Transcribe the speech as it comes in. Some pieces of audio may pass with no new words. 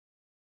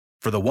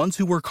For the ones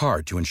who work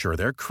hard to ensure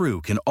their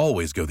crew can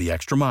always go the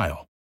extra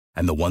mile,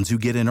 and the ones who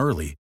get in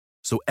early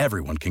so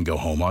everyone can go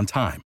home on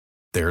time,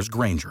 there's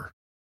Grainger,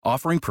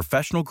 offering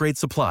professional-grade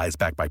supplies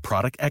backed by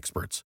product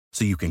experts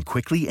so you can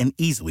quickly and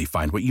easily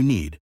find what you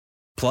need.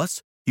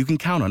 Plus, you can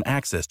count on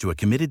access to a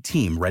committed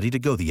team ready to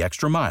go the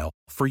extra mile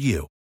for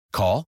you.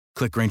 Call,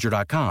 click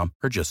Grainger.com,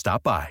 or just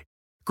stop by.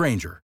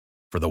 Grainger,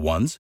 for the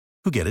ones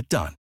who get it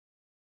done.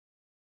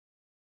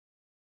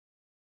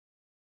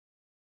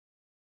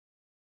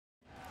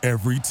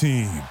 Every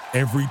team,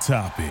 every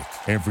topic,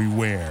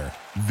 everywhere.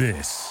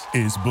 This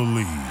is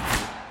Believe.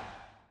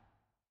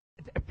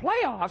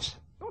 Playoffs?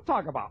 Don't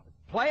talk about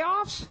it.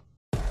 Playoffs?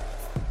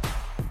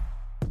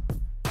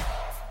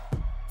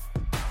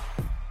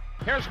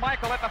 Here's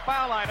Michael at the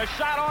foul line. A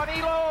shot on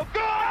Elo.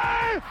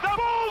 Good! The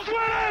Bulls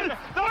win it!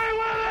 They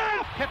win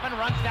it! Pippen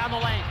runs down the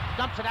lane,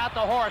 dumps it out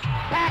to Horace.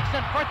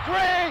 Paxson for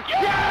three.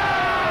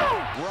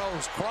 Yeah!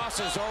 Rose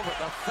crosses over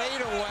the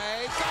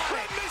fadeaway.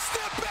 Let me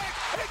step back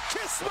and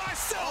kiss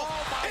myself.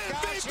 Oh my MVP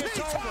gosh, it's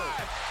time.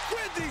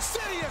 over. Windy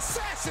City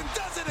Assassin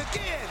does it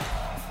again.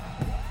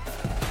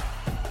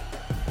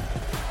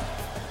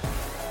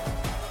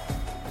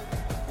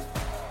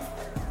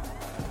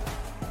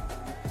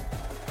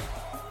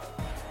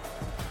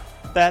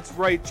 That's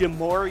right, Jim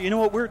Moore. You know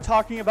what we're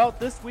talking about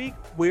this week?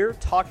 We're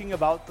talking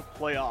about the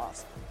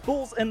playoffs.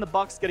 Bulls and the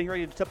Bucks getting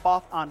ready to tip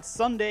off on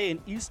Sunday,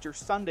 an Easter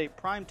Sunday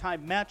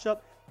primetime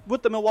matchup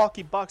with the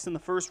Milwaukee Bucks in the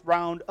first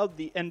round of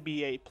the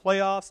NBA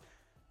playoffs.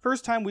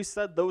 First time we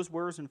said those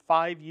words in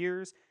 5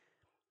 years.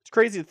 It's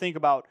crazy to think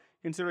about,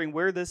 considering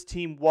where this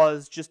team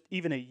was just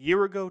even a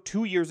year ago,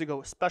 2 years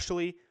ago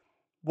especially.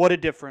 What a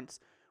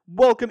difference.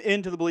 Welcome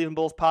into the Believe in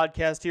Bulls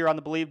podcast here on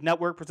the Believe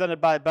Network, presented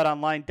by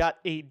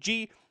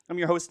BetOnline.ag. I'm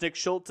your host, Nick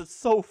Schultz. It's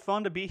so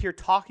fun to be here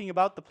talking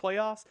about the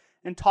playoffs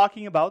and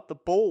talking about the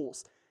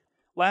Bulls.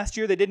 Last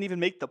year, they didn't even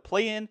make the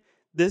play-in.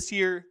 This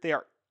year, they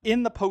are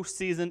in the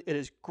postseason. It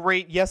is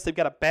great. Yes, they've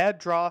got a bad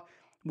draw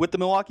with the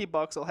Milwaukee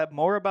Bucks. I'll have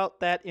more about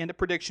that and a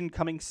prediction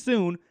coming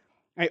soon.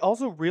 I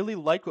also really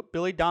like what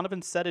Billy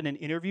Donovan said in an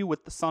interview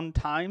with the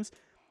Sun-Times.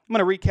 I'm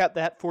going to recap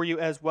that for you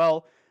as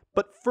well.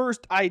 But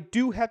first, I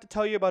do have to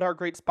tell you about our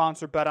great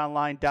sponsor,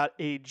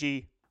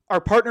 BetOnline.ag. Our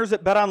partners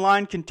at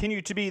BetOnline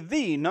continue to be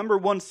the number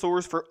one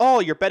source for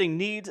all your betting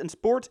needs and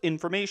sports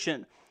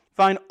information.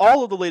 Find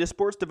all of the latest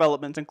sports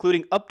developments,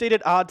 including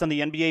updated odds on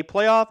the NBA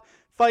playoff,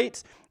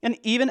 fights, and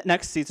even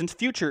next season's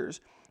futures.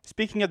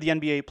 Speaking of the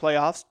NBA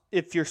playoffs,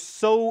 if you're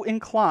so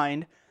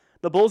inclined,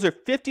 the Bulls are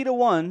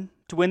 50-1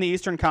 to win the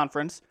Eastern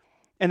Conference,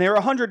 and they're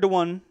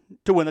 100-1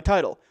 to win the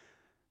title.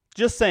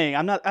 Just saying,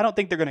 I don't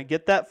think they're going to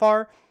get that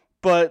far,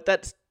 but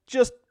that's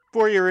just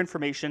for your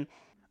information.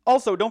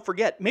 Also, don't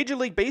forget, Major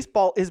League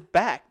Baseball is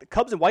back. The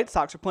Cubs and White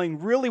Sox are playing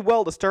really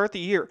well to start the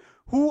year.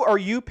 Who are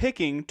you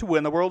picking to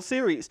win the World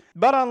Series?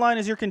 BetOnline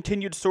is your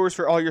continued source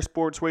for all your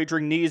sports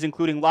wagering needs,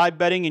 including live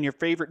betting and your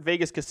favorite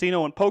Vegas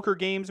casino and poker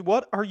games.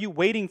 What are you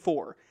waiting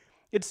for?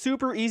 It's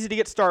super easy to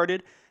get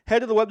started. Head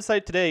to the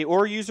website today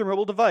or use your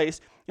mobile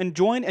device and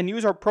join and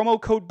use our promo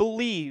code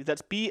BELIEVE,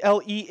 that's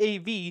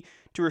BLEAV,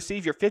 to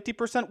receive your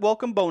 50%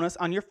 welcome bonus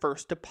on your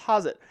first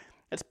deposit.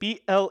 That's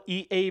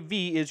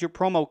BLEAV is your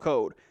promo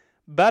code.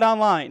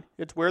 BetOnline,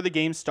 it's where the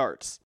game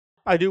starts.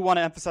 I do want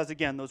to emphasize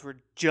again, those were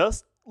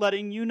just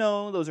letting you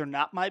know, those are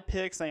not my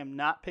picks. I am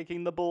not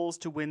picking the Bulls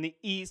to win the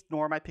East,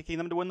 nor am I picking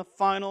them to win the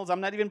finals.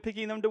 I'm not even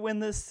picking them to win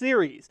this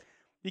series.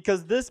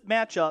 Because this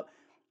matchup,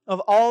 of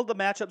all the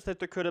matchups that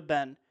there could have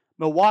been,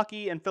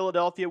 Milwaukee and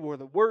Philadelphia were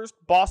the worst.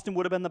 Boston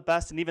would have been the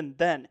best, and even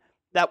then,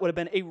 that would have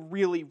been a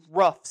really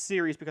rough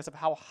series because of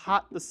how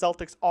hot the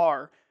Celtics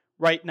are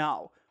right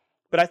now.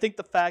 But I think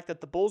the fact that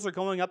the Bulls are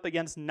going up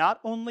against not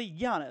only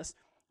Giannis,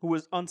 who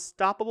is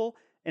unstoppable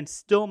and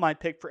still my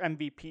pick for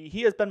MVP.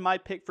 He has been my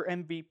pick for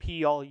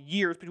MVP all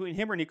years. Between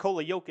him or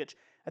Nikola Jokic,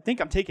 I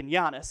think I'm taking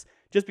Giannis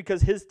just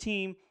because his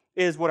team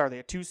is, what are they,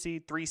 a 2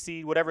 seed, 3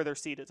 seed, whatever their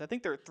seed is. I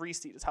think they're a 3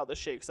 seed is how this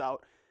shakes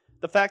out.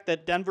 The fact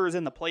that Denver is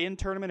in the play-in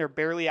tournament or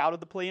barely out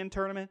of the play-in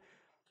tournament,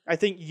 I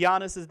think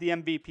Giannis is the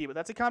MVP. But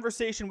that's a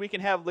conversation we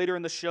can have later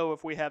in the show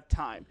if we have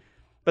time.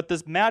 But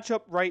this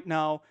matchup right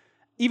now,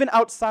 even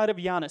outside of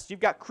Giannis, you've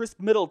got Chris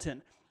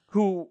Middleton,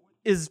 who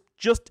is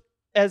just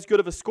as good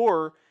of a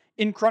scorer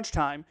in crunch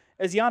time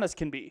as Giannis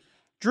can be.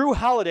 Drew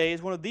Holiday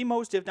is one of the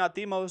most, if not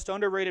the most,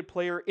 underrated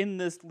player in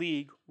this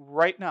league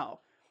right now.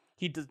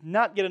 He does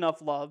not get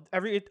enough love.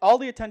 All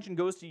the attention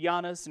goes to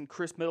Giannis and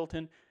Chris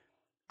Middleton.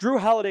 Drew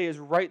Holiday is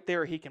right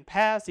there. He can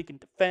pass, he can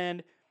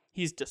defend,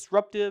 he's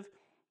disruptive.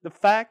 The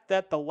fact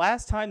that the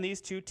last time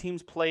these two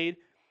teams played,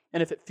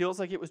 and if it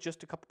feels like it was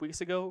just a couple weeks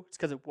ago, it's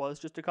because it was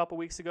just a couple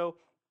weeks ago,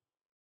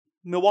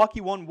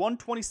 Milwaukee won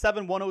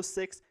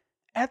 127-106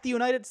 at the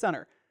United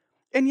Center.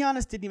 And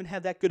Giannis didn't even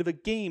have that good of a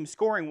game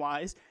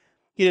scoring-wise.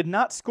 He did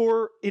not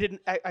score.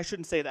 I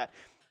shouldn't say that.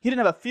 He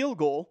didn't have a field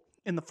goal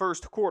in the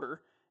first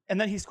quarter,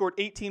 and then he scored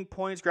 18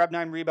 points, grabbed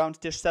 9 rebounds,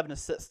 dished 7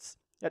 assists.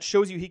 That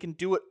shows you he can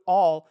do it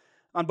all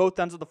on both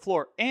ends of the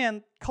floor.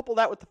 And couple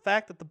that with the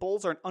fact that the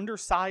Bulls are an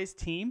undersized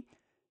team.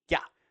 Yeah,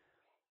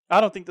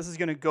 I don't think this is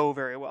going to go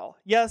very well.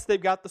 Yes,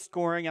 they've got the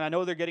scoring, and I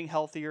know they're getting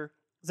healthier.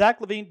 Zach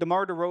LaVine,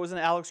 DeMar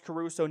DeRozan, Alex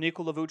Caruso,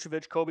 Nikola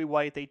Vucevic, Kobe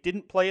White, they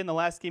didn't play in the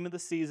last game of the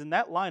season.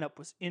 That lineup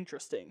was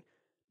interesting,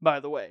 by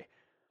the way.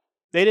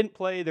 They didn't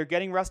play. They're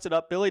getting rested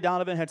up. Billy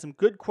Donovan had some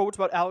good quotes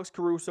about Alex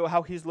Caruso,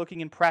 how he's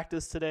looking in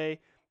practice today,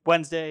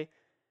 Wednesday.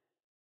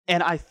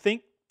 And I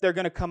think they're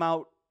going to come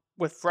out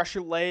with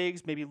fresher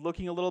legs, maybe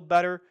looking a little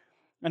better.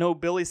 I know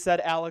Billy said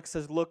Alex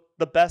has looked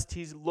the best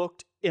he's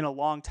looked in a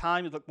long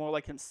time. He's looked more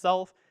like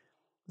himself.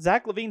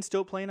 Zach LaVine's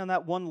still playing on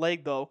that one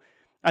leg, though.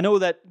 I know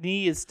that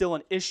knee is still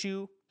an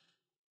issue.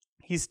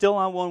 He's still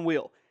on one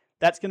wheel.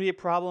 That's going to be a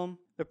problem.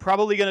 They're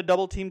probably going to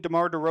double-team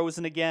DeMar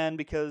DeRozan again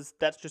because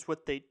that's just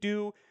what they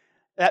do.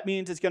 That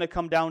means it's going to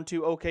come down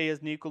to, okay,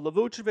 is Nikola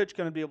Vucevic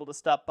going to be able to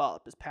step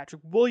up? Is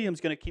Patrick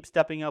Williams going to keep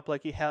stepping up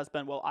like he has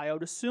been? Will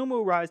Ayo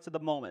Dosunmu rise to the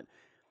moment?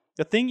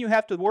 The thing you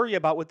have to worry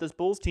about with this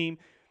Bulls team,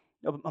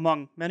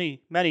 among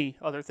many, many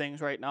other things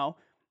right now,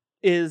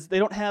 is they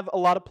don't have a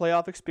lot of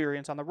playoff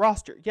experience on the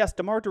roster. Yes,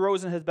 DeMar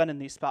DeRozan has been in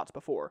these spots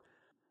before.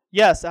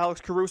 Yes,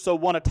 Alex Caruso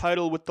won a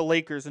title with the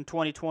Lakers in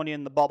 2020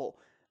 in the bubble.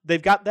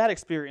 They've got that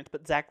experience,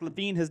 but Zach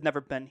LaVine has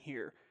never been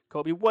here.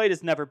 Kobe White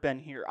has never been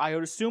here.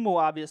 Ayo Dosunmu,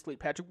 obviously.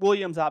 Patrick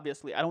Williams,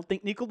 obviously. I don't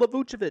think Nikola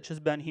Vucevic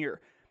has been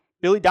here.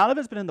 Billy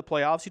Donovan's been in the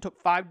playoffs. He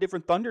took 5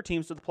 different Thunder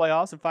teams to the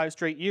playoffs in 5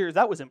 straight years.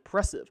 That was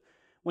impressive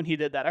when he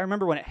did that. I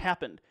remember when it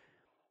happened.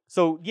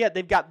 So, yeah,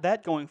 they've got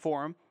that going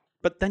for them,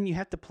 but then you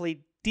have to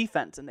play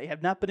defense, and they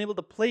have not been able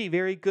to play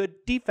very good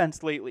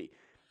defense lately.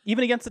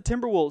 Even against the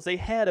Timberwolves, they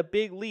had a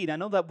big lead. I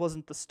know that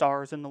wasn't the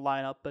stars in the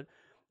lineup, but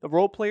the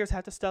role players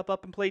have to step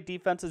up and play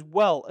defense as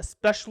well,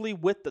 especially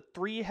with the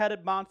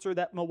 3-headed monster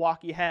that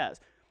Milwaukee has.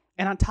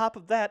 And on top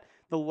of that,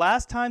 the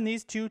last time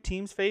these two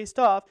teams faced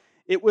off,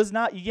 it was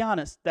not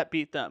Giannis that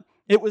beat them.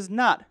 It was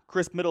not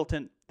Chris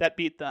Middleton that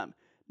beat them.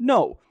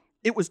 No,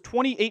 it was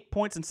 28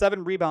 points and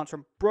 7 rebounds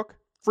from Brook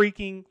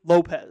freaking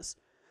Lopez.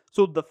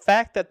 So the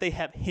fact that they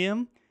have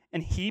him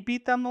and he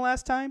beat them the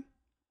last time,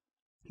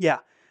 yeah,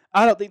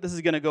 I don't think this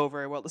is going to go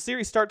very well. The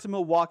series starts in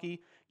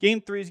Milwaukee. Game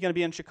 3 is going to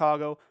be in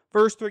Chicago.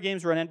 First 3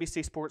 games are on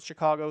NBC Sports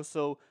Chicago,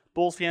 so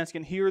Bulls fans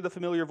can hear the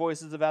familiar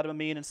voices of Adam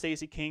Amin and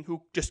Stacey King,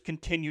 who just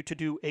continue to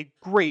do a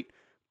great,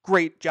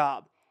 great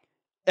job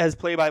as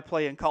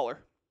play-by-play in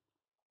color.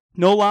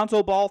 No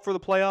Lonzo Ball for the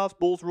playoffs.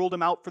 Bulls ruled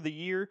him out for the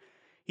year.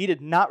 He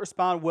did not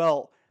respond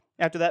well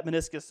after that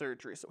meniscus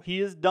surgery, so he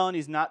is done.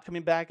 He's not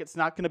coming back. It's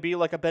not going to be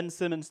like a Ben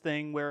Simmons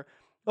thing where,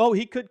 oh,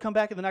 he could come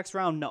back in the next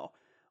round. No.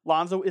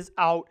 Lonzo is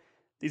out.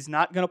 He's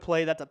not going to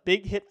play. That's a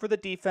big hit for the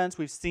defense.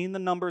 We've seen the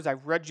numbers.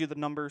 I've read you the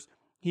numbers.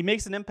 He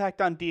makes an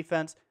impact on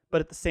defense,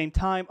 but at the same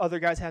time, other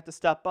guys have to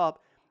step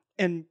up.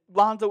 And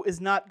Lonzo is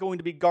not going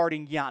to be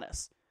guarding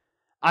Giannis.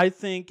 I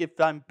think if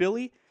I'm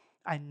Billy,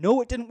 I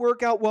know it didn't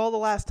work out well the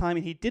last time,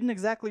 and he didn't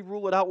exactly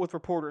rule it out with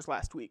reporters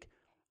last week.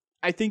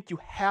 I think you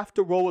have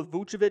to roll with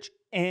Vucevic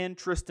and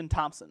Tristan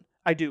Thompson.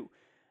 I do.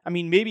 I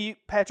mean, maybe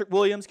Patrick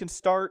Williams can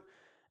start.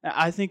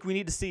 I think we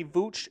need to see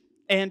Vooch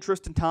and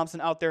Tristan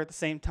Thompson out there at the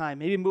same time.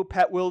 Maybe move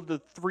Pat Will to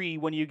 3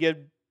 when you give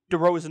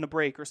DeRozan a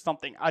break or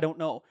something. I don't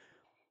know.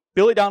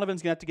 Billy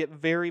Donovan's going to have to get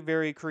very,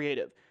 very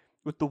creative.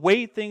 With the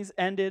way things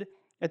ended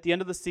at the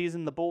end of the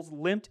season, the Bulls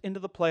limped into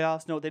the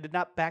playoffs. No, they did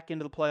not back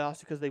into the playoffs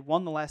because they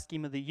won the last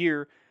game of the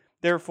year.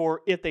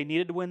 Therefore, if they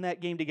needed to win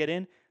that game to get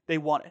in, they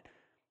won it.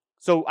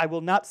 So I will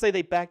not say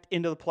they backed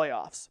into the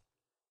playoffs.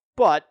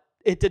 But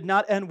it did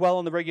not end well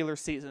in the regular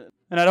season.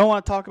 And I don't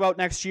want to talk about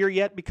next year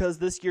yet because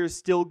this year is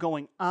still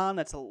going on.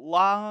 That's a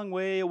long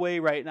way away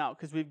right now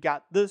because we've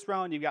got this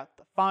round, you've got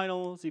the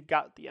finals, you've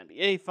got the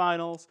NBA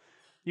finals.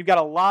 You've got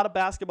a lot of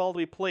basketball to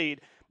be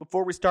played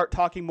before we start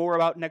talking more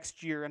about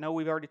next year. I know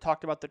we've already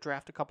talked about the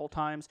draft a couple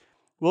times.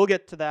 We'll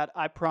get to that,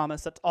 I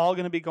promise. That's all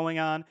going to be going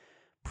on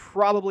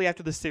probably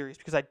after the series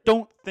because I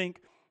don't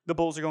think the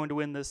Bulls are going to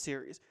win this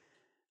series.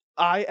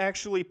 I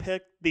actually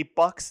picked the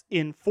Bucks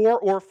in 4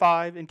 or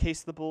 5 in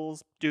case the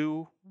Bulls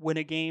do win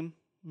a game.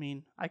 I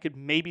mean, I could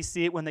maybe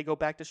see it when they go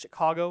back to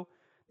Chicago.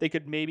 They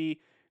could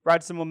maybe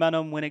ride some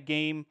momentum, win a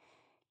game.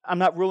 I'm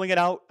not ruling it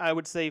out. I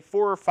would say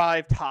 4 or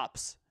 5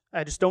 tops.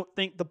 I just don't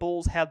think the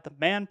Bulls had the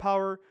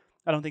manpower.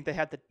 I don't think they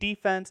had the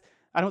defense.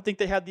 I don't think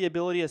they had the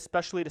ability,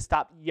 especially to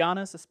stop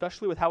Giannis,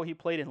 especially with how he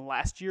played in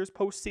last year's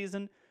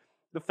postseason.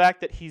 The fact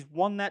that he's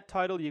won that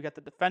title, you've got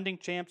the defending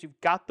champs, you've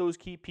got those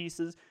key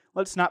pieces.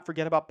 Let's not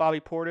forget about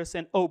Bobby Portis.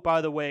 And, oh, by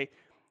the way,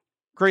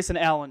 Grayson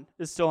Allen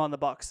is still on the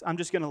Bucks. I'm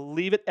just going to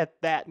leave it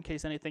at that in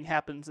case anything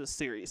happens this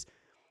series.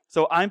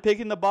 So I'm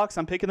picking the Bucks.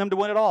 I'm picking them to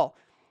win it all.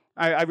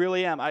 I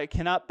really am. I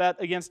cannot bet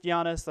against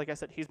Giannis. Like I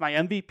said, he's my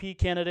MVP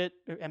candidate.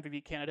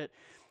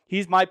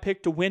 He's my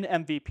pick to win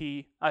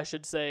MVP, I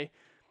should say.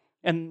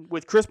 And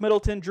with Chris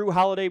Middleton, Drew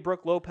Holiday,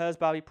 Brook Lopez,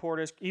 Bobby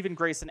Portis, even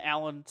Grayson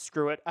Allen,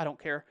 screw it. I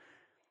don't care.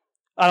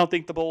 I don't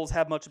think the Bulls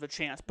have much of a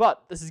chance.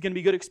 But this is going to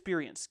be good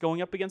experience.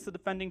 Going up against the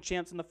defending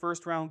champs in the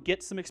first round,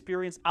 get some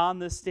experience on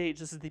this stage.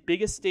 This is the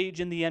biggest stage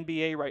in the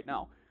NBA right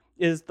now,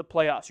 is the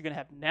playoffs. You're going to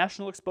have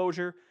national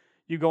exposure.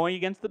 You're going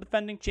against the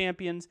defending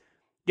champions.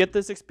 Get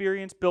this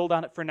experience, build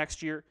on it for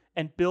next year,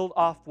 and build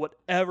off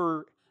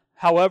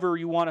however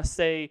you want to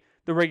say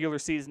the regular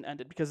season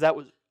ended, because that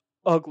was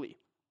ugly,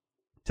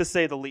 to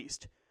say the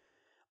least.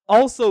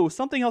 Also,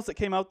 something else that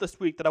came out this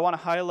week that I want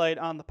to highlight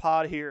on the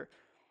pod here.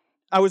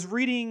 I was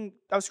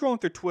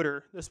scrolling through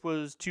Twitter. This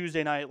was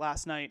Tuesday night,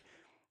 last night,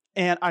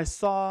 and I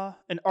saw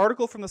an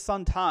article from the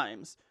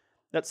Sun-Times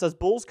that says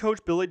Bulls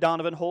coach Billy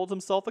Donovan holds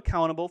himself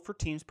accountable for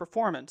team's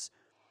performance.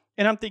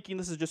 And I'm thinking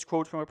this is just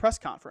quotes from a press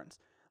conference.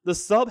 The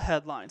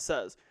sub-headline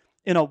says,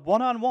 in a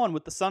one-on-one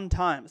with the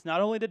Sun-Times,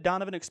 not only did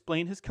Donovan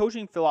explain his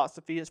coaching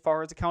philosophy as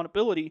far as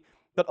accountability,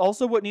 but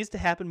also what needs to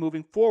happen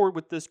moving forward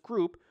with this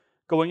group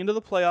going into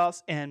the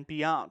playoffs and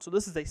beyond. So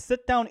this is a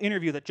sit-down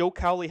interview that Joe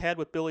Cowley had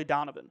with Billy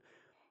Donovan.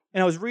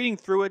 And I was reading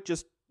through it,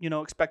 just,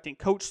 expecting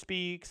coach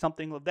speak,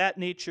 something of that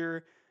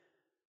nature.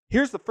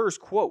 Here's the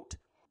first quote.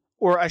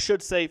 Or I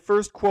should say,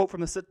 first quote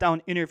from the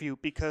sit-down interview,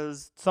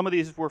 because some of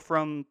these were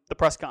from the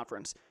press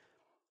conference.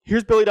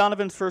 Here's Billy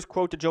Donovan's first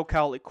quote to Joe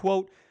Cowley.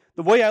 Quote,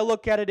 "The way I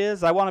look at it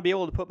is I want to be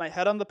able to put my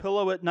head on the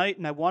pillow at night,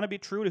 and I want to be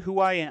true to who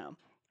I am.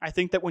 I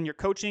think that when you're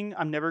coaching,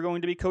 I'm never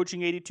going to be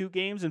coaching 82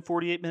 games in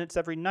 48 minutes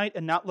every night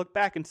and not look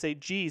back and say,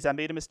 geez, I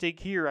made a mistake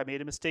here, I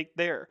made a mistake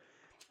there.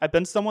 I've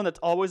been someone that's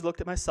always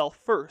looked at myself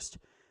first.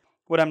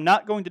 What I'm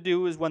not going to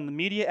do is when the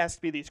media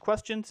asks me these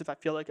questions, if I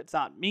feel like it's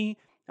on me,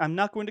 I'm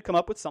not going to come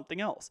up with something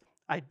else.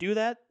 I do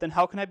that, then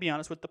how can I be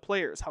honest with the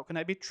players? How can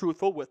I be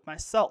truthful with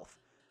myself?"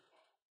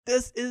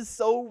 This is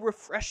so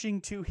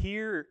refreshing to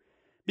hear,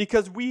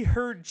 because we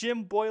heard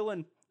Jim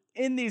Boylen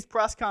in these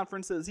press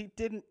conferences. He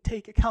didn't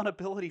take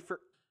accountability for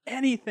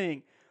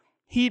anything.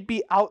 He'd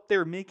be out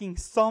there making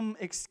some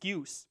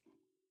excuse.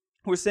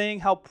 We're saying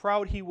how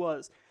proud he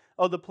was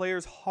of the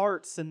players'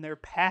 hearts and their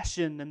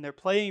passion and their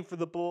playing for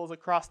the Bulls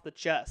across the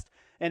chest.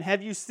 And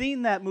have you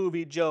seen that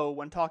movie, Joe,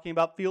 when talking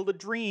about Field of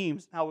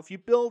Dreams? How if you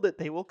build it,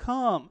 they will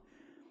come.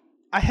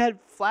 I had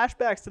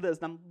flashbacks to this,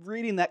 and I'm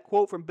reading that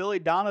quote from Billy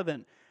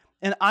Donovan,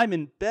 and I'm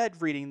in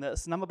bed reading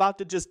this, and I'm about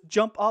to just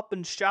jump up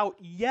and shout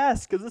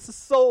yes, because this is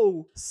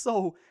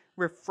so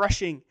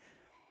refreshing.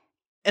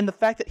 And the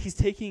fact that he's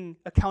taking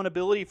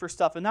accountability for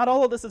stuff, and not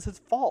all of this is his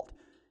fault.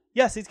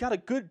 Yes, he's got a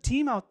good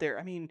team out there.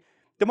 I mean,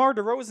 DeMar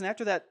DeRozan,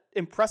 after that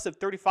impressive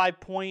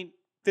 35-point,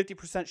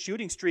 50%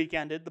 shooting streak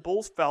ended, the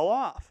Bulls fell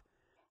off.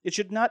 It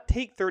should not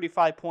take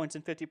 35 points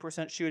and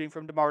 50% shooting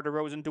from DeMar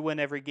DeRozan to win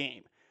every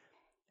game.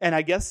 And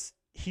I guess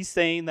he's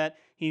saying that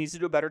he needs to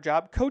do a better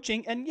job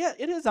coaching, and yeah,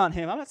 it is on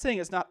him. I'm not saying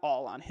it's not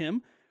all on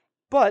him,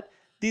 but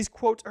these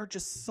quotes are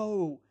just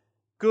so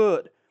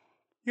good.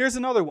 Here's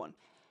another one.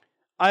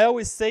 "I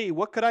always say,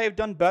 what could I have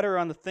done better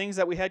on the things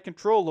that we had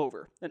control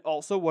over? And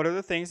also, what are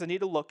the things I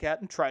need to look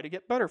at and try to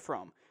get better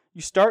from?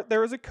 You start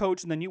there as a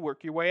coach, and then you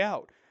work your way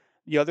out.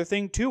 The other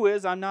thing, too,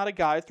 is I'm not a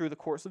guy through the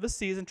course of a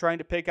season trying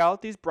to pick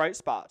out these bright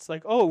spots.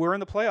 Like, oh, we're in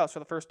the playoffs for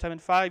the first time in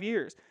 5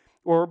 years.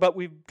 But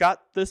we've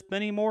got this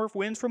many more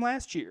wins from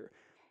last year.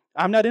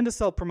 I'm not into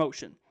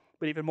self-promotion.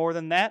 But even more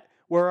than that,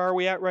 where are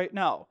we at right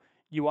now?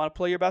 You want to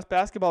play your best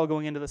basketball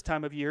going into this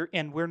time of year,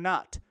 and we're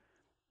not."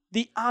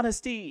 The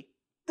honesty.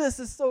 This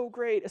is so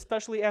great,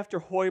 especially after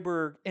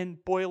Hoiberg and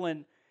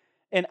Boylen.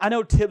 And I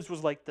know Tibbs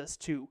was like this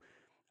too.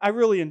 I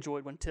really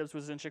enjoyed when Tibbs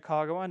was in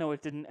Chicago. I know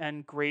it didn't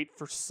end great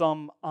for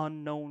some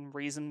unknown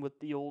reason with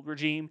the old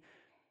regime.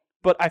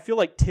 But I feel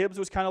like Tibbs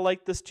was kind of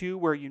like this too,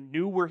 where you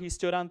knew where he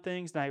stood on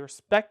things. And I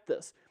respect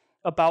this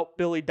about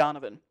Billy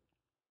Donovan.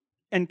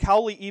 And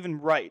Cowley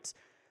even writes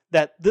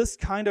that this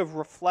kind of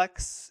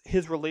reflects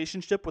his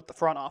relationship with the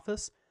front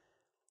office.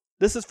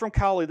 This is from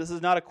Cowley. This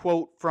is not a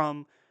quote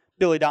from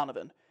Billy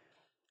Donovan.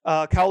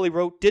 Cowley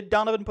wrote, "Did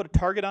Donovan put a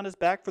target on his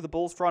back for the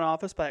Bulls front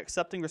office by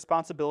accepting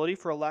responsibility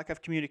for a lack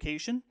of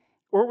communication?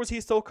 Or was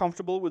he so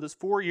comfortable with his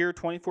 4-year,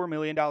 $24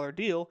 million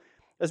deal,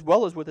 as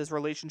well as with his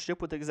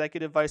relationship with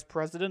Executive Vice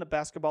President of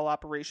Basketball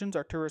Operations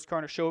Arturas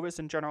Karnisovas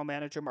and General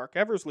Manager Mark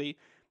Eversley,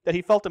 that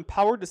he felt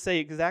empowered to say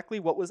exactly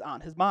what was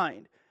on his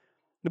mind?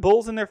 The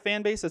Bulls and their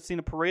fan base have seen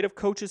a parade of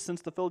coaches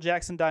since the Phil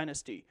Jackson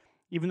dynasty.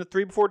 Even the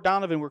three before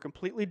Donovan were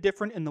completely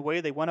different in the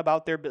way they went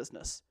about their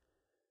business."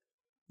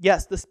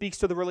 Yes, this speaks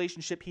to the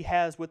relationship he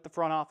has with the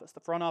front office.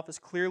 The front office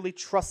clearly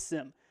trusts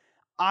him.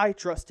 I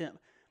trust him.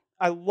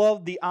 I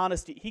love the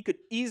honesty. He could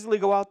easily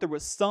go out there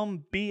with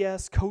some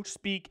BS coach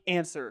speak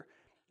answer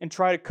and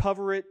try to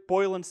cover it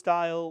Boylen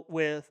style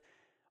with,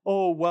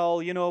 oh, well,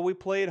 we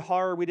played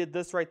hard, we did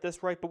this right,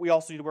 but we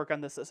also need to work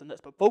on this, and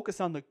this. But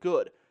focus on the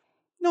good.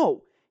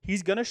 No,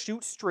 he's going to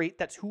shoot straight.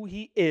 That's who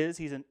he is.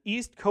 He's an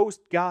East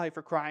Coast guy,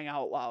 for crying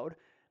out loud.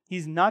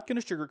 He's not going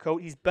to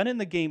sugarcoat. He's been in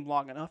the game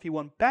long enough. He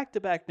won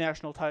back-to-back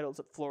national titles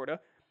at Florida.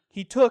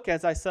 He took,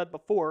 as I said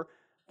before,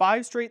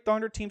 5 straight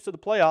Thunder teams to the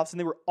playoffs, and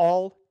they were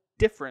all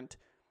different.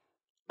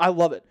 I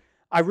love it.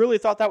 I really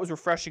thought that was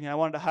refreshing, and I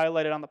wanted to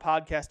highlight it on the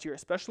podcast here,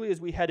 especially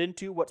as we head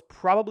into what's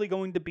probably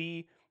going to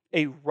be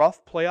a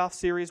rough playoff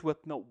series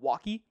with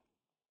Milwaukee.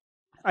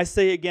 I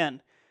say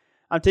again,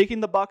 I'm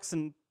taking the Bucks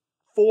in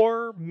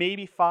 4,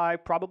 maybe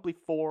 5, probably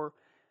 4.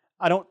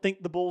 I don't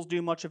think the Bulls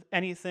do much of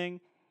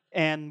anything.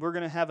 And we're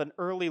going to have an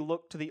early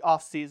look to the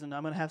offseason.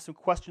 I'm going to have some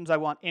questions I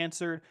want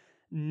answered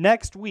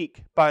next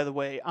week, by the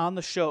way, on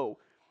the show.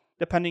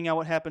 depending on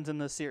what happens in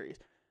this series.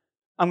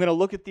 I'm going to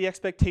look at the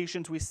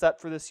expectations we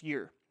set for this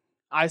year.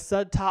 I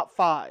said top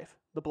 5.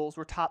 The Bulls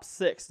were top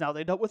 6. Now,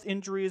 they dealt with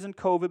injuries and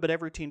COVID, but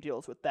every team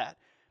deals with that.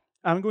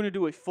 I'm going to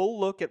do a full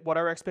look at what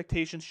our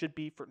expectations should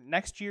be for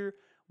next year,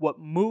 what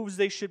moves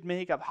they should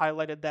make. I've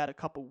highlighted that a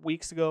couple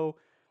weeks ago.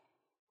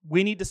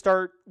 We need to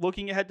start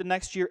looking ahead to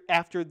next year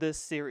after this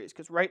series,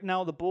 because right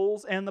now the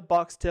Bulls and the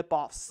Bucks tip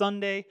off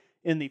Sunday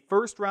in the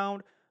first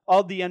round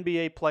of the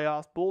NBA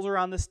playoffs. Bulls are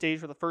on this stage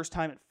for the first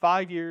time in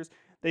 5 years.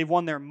 They've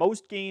won their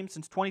most games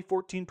since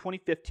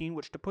 2014-2015,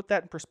 which, to put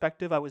that in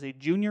perspective, I was a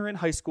junior in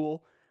high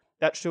school.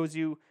 That shows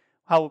you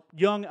how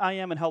young I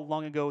am and how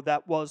long ago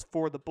that was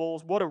for the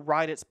Bulls. What a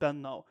ride it's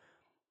been, though.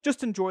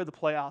 Just enjoy the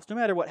playoffs, no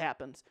matter what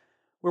happens.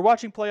 We're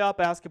watching playoff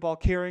basketball,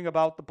 caring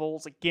about the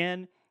Bulls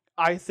again.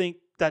 I think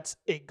that's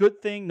a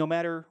good thing, no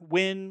matter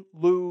win,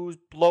 lose,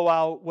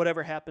 blowout,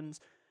 whatever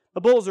happens.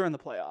 The Bulls are in the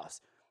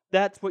playoffs.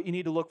 That's what you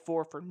need to look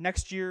for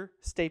next year.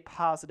 Stay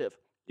positive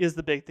is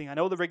the big thing. I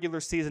know the regular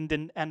season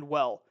didn't end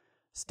well.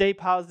 Stay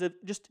positive.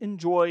 Just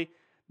enjoy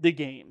the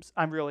games.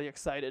 I'm really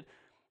excited.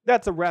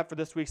 That's a wrap for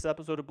this week's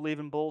episode of Believe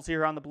in Bulls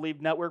here on the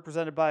Believe Network,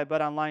 presented by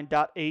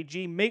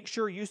BetOnline.ag. Make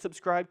sure you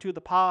subscribe to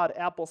the pod,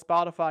 Apple,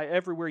 Spotify,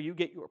 everywhere you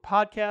get your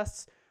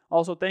podcasts.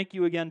 Also, thank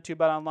you again to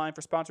BetOnline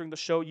for sponsoring the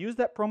show. Use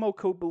that promo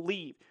code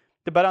BELIEVE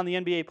to bet on the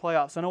NBA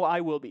playoffs. I know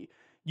I will be.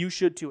 You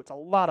should too. It's a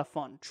lot of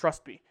fun.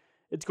 Trust me.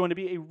 It's going to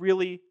be a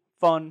really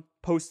fun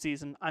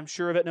postseason. I'm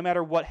sure of it, no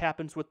matter what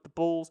happens with the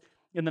Bulls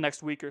in the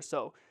next week or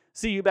so.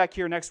 See you back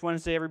here next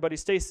Wednesday, everybody.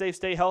 Stay safe,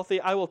 stay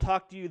healthy. I will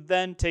talk to you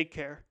then. Take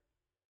care.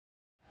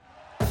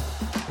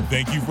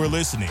 Thank you for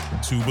listening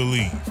to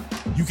Believe.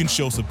 You can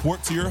show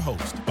support to your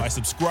host by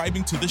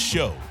subscribing to the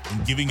show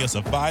and giving us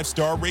a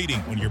 5-star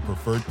rating on your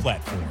preferred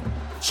platform.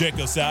 Check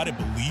us out at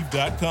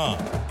Believe.com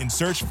and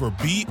search for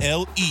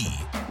BLEAV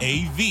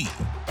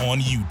on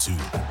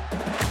YouTube.